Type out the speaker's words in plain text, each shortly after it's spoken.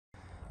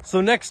So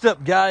next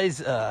up,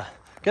 guys, got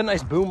a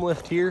nice boom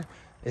lift here.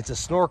 It's a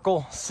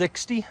Snorkel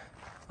 60.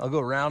 I'll go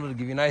around it to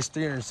give you a nice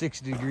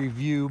 360-degree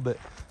view, but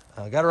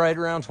got it right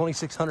around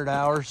 2,600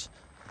 hours.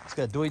 It's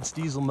got a Deutz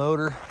diesel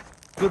motor,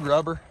 good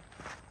rubber,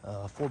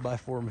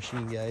 4x4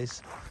 machine,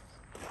 guys.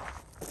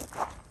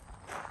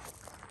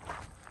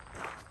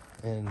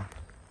 And,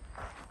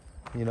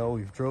 you know,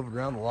 we've drove it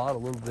around the lot a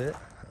little bit.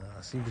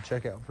 Seemed to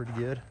check out pretty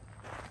good.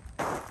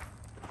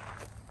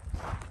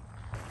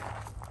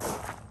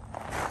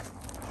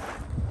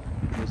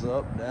 Goes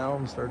up,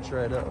 down, starts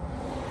right up.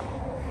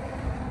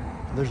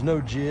 There's no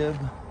jib.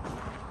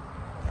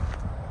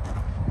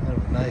 Kind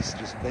of a nice,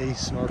 just base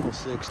Snorkel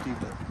 60,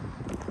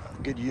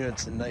 but good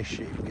units in nice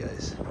shape,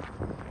 guys.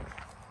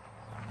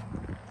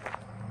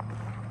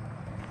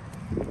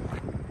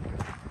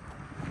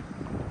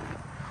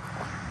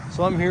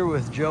 So I'm here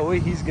with Joey.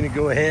 He's gonna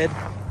go ahead,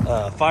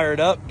 fire it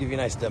up, give you a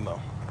nice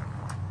demo.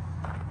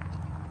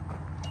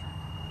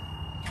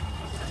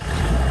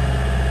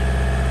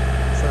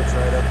 Starts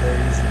right up there,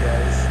 easy,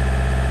 guys.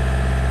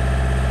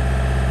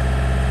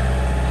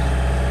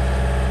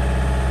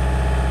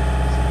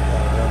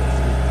 Got around a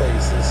few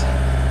paces.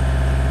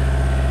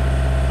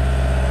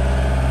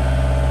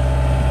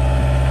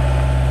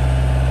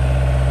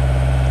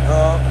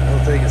 Oh,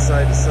 we'll take it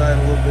side to side a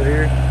little bit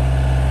here.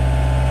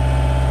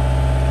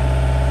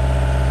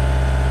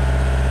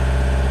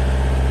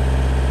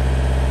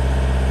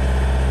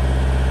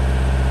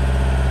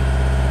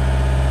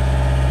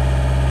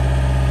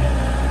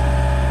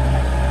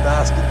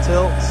 Basket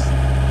tilts.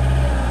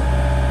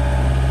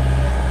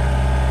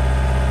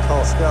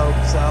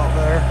 Telescopics out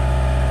there.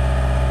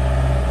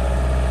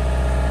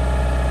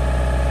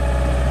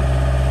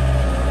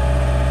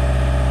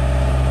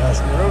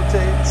 Basket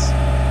rotates.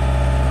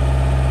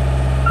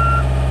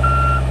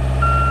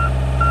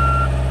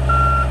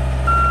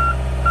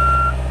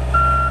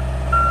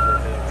 Go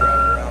ahead and drive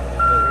it around a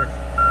little bit here.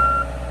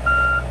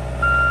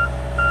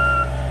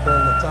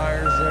 Turn the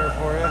tires there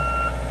for you.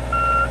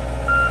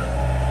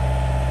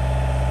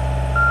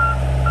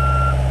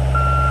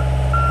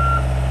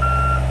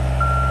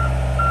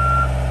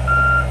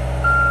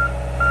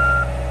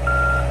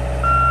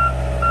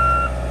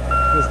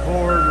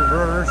 Forward,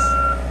 reverse,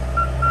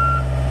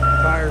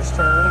 tires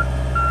turn.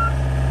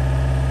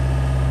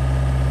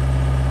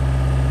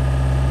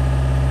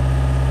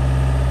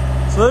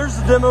 So there's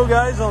the demo,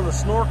 guys, on the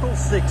Snorkel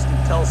 60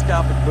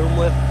 telescopic boom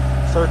lift.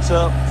 Starts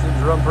up, seems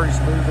to run pretty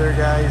smooth there,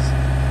 guys.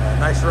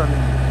 Nice running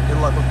unit.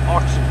 Good luck with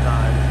auction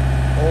time.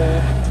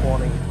 Hole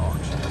 20.